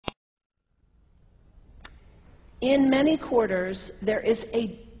In many quarters, there is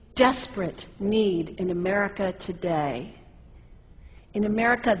a desperate need in America today, in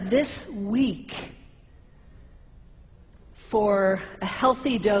America this week, for a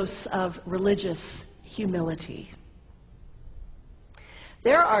healthy dose of religious humility.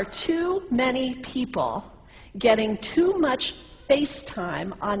 There are too many people getting too much face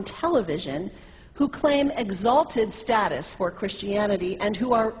time on television who claim exalted status for Christianity and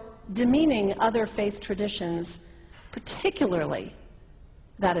who are demeaning other faith traditions, particularly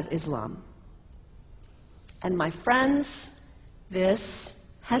that of Islam. And my friends, this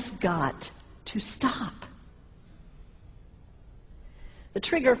has got to stop. The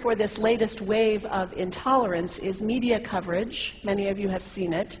trigger for this latest wave of intolerance is media coverage, many of you have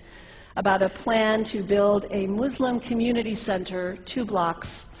seen it, about a plan to build a Muslim community center 2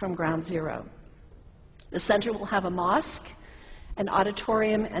 blocks from Ground Zero. The center will have a mosque, an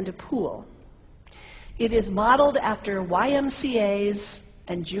auditorium, and a pool. It is modeled after YMCAs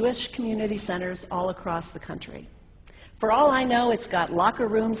and Jewish community centers all across the country. For all I know, it's got locker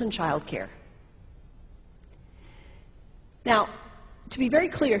rooms and childcare. Now, to be very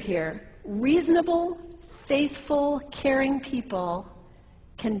clear here, reasonable, faithful, caring people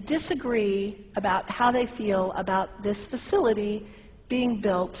can disagree about how they feel about this facility being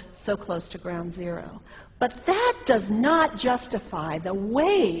built so close to Ground Zero. But that does not justify the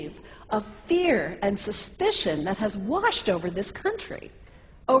wave of fear and suspicion that has washed over this country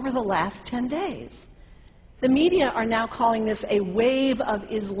over the last 10 days. The media are now calling this a wave of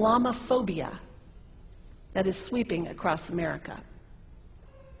Islamophobia that is sweeping across America.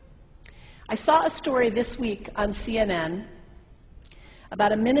 I saw a story this week on CNN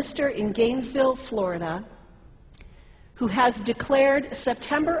about a minister in Gainesville, Florida, who has declared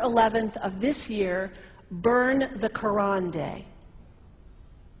September 11th of this year Burn the Quran Day.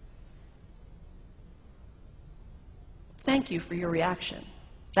 Thank you for your reaction.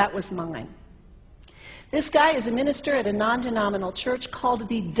 That was mine. This guy is a minister at a non-denominational church called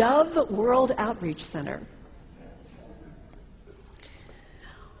the Dove World Outreach Center.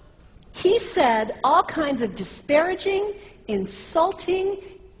 He said all kinds of disparaging, insulting,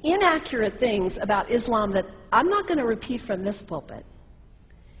 inaccurate things about Islam that I'm not going to repeat from this pulpit.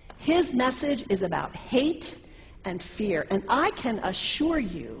 His message is about hate and fear, and I can assure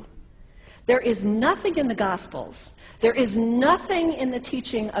you there is nothing in the Gospels, there is nothing in the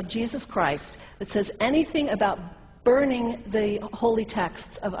teaching of Jesus Christ that says anything about burning the holy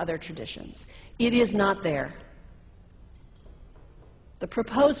texts of other traditions. It is not there. The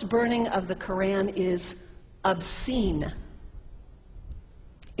proposed burning of the Quran is obscene.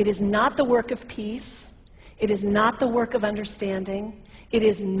 It is not the work of peace. It is not the work of understanding. It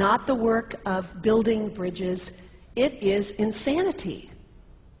is not the work of building bridges. It is insanity.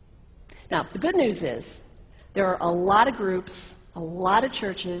 Now, the good news is there are a lot of groups, a lot of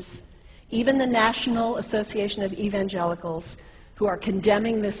churches, even the National Association of Evangelicals, who are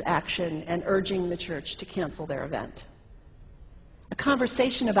condemning this action and urging the church to cancel their event. A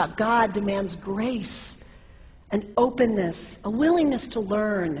conversation about God demands grace and openness, a willingness to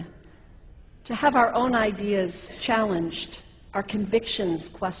learn, to have our own ideas challenged, our convictions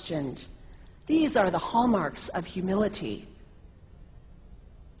questioned. These are the hallmarks of humility.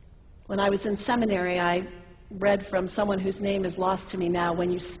 When I was in seminary, I read from someone whose name is lost to me now, when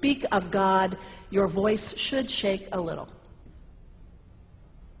you speak of God, your voice should shake a little.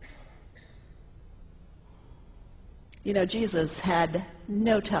 You know, Jesus had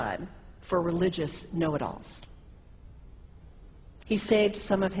no time for religious know-it-alls. He saved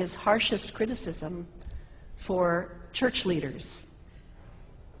some of his harshest criticism for church leaders,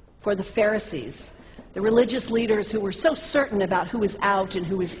 for the Pharisees, the religious leaders who were so certain about who was out and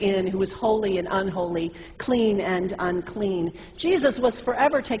who was in, who was holy and unholy, clean and unclean. Jesus was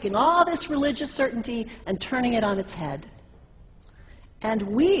forever taking all this religious certainty and turning it on its head. And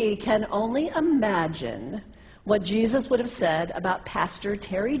we can only imagine what Jesus would have said about Pastor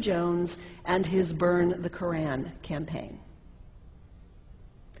Terry Jones and his Burn the Quran campaign.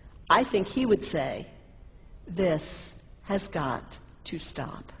 I think he would say, this has got to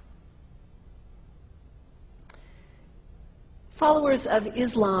stop. Followers of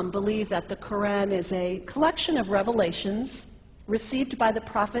Islam believe that the Quran is a collection of revelations received by the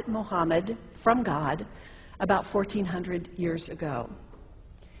Prophet Muhammad from God about 1400 years ago.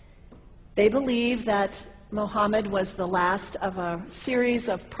 They believe that Muhammad was the last of a series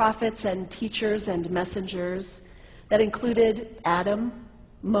of prophets and teachers and messengers that included Adam,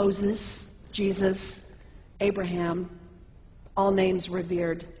 Moses, Jesus, Abraham, all names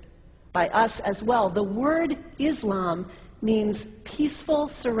revered by us as well. The word Islam means peaceful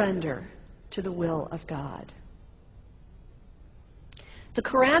surrender to the will of God. The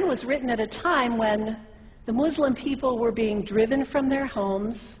Quran was written at a time when the Muslim people were being driven from their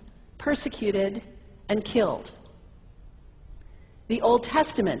homes, persecuted, and killed. The Old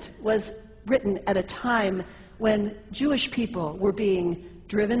Testament was written at a time when Jewish people were being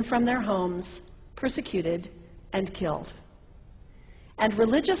driven from their homes, persecuted, and killed. And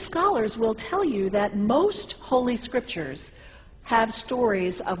religious scholars will tell you that most Holy Scriptures have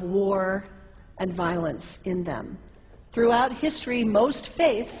stories of war and violence in them. Throughout history, most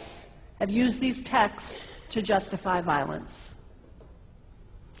faiths have used these texts to justify violence.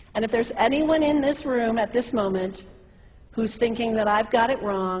 And if there's anyone in this room at this moment who's thinking that I've got it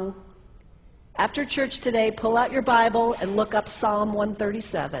wrong, after church today, pull out your Bible and look up Psalm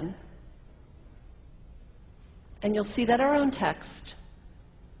 137. And you'll see that our own text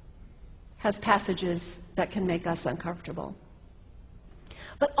has passages that can make us uncomfortable.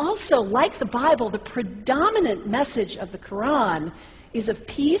 But also, like the Bible, the predominant message of the Quran is of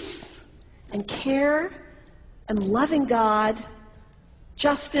peace and care and loving God,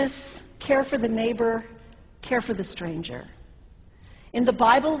 justice, care for the neighbor, care for the stranger. In the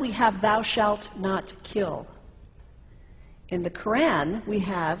Bible, we have thou shalt not kill. In the Quran, we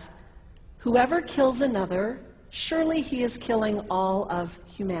have whoever kills another, surely he is killing all of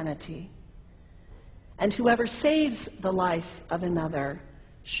humanity. And whoever saves the life of another,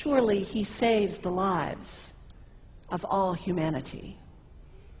 surely he saves the lives of all humanity.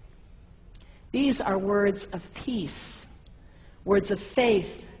 These are words of peace, words of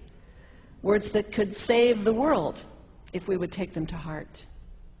faith, words that could save the world if we would take them to heart.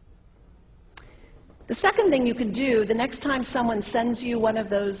 The second thing you can do the next time someone sends you one of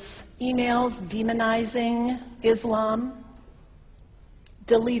those emails demonizing Islam,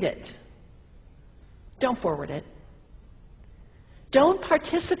 delete it. Don't forward it. Don't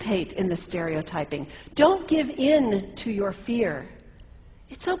participate in the stereotyping. Don't give in to your fear.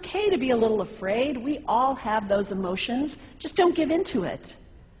 It's okay to be a little afraid. We all have those emotions. Just don't give in to it.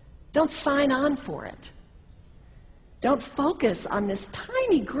 Don't sign on for it. Don't focus on this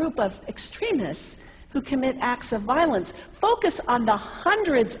tiny group of extremists who commit acts of violence. Focus on the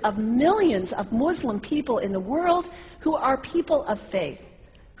hundreds of millions of Muslim people in the world who are people of faith,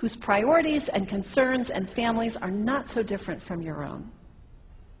 whose priorities and concerns and families are not so different from your own.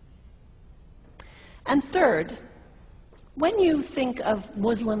 And third, when you think of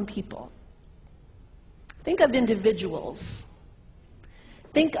Muslim people, think of individuals.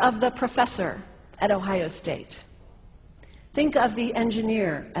 Think of the professor at Ohio State. Think of the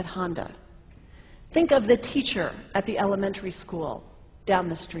engineer at Honda. Think of the teacher at the elementary school down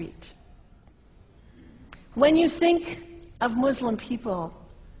the street. When you think of Muslim people,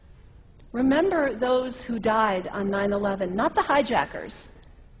 remember those who died on 9/11, not the hijackers.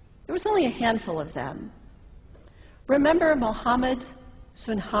 There was only a handful of them. Remember Mohammed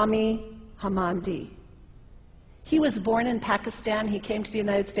Sunhami Hamandi. He was born in Pakistan. He came to the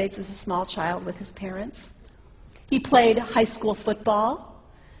United States as a small child with his parents. He played high school football.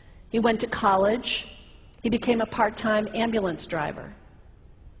 He went to college. He became a part-time ambulance driver.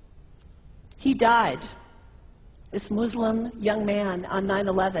 He died, this Muslim young man, on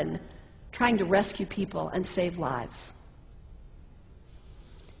 9/11, trying to rescue people and save lives.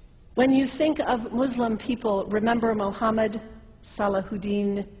 When you think of Muslim people, remember Mohammed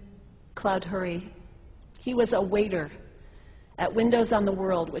Salahuddin Cloudhurry. He was a waiter at Windows on the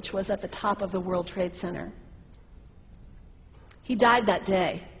World, which was at the top of the World Trade Center. He died that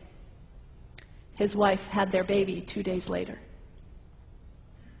day. His wife had their baby 2 days later.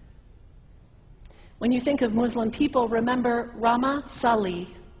 When you think of Muslim people, remember Rama Salih.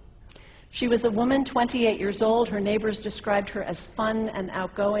 She was a woman, 28 years old. Her neighbors described her as fun and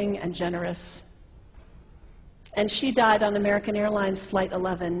outgoing and generous. And she died on American Airlines Flight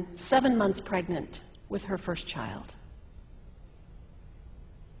 11, 7 months pregnant with her first child.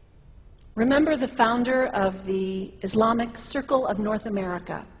 Remember the founder of the Islamic Circle of North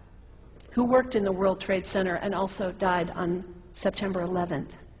America, who worked in the World Trade Center and also died on September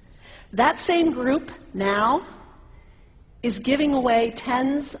 11th. That same group now is giving away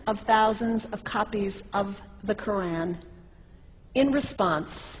tens of thousands of copies of the Quran in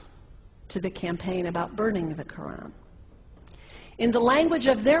response to the campaign about burning the Quran. In the language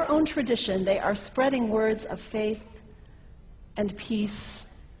of their own tradition, they are spreading words of faith and peace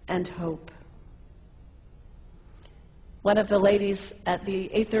and hope. One of the ladies at the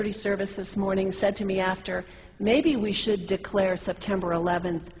 8:30 service this morning said to me after, maybe we should declare September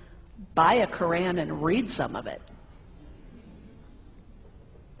 11th, buy a Quran and read some of it.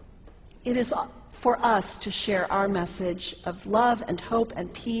 It is for us to share our message of love and hope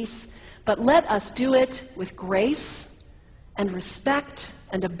and peace, but let us do it with grace and respect,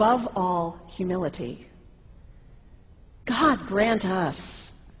 and above all, humility. God grant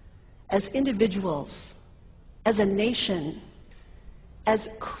us, as individuals, as a nation, as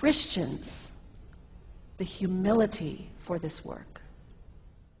Christians, the humility for this work.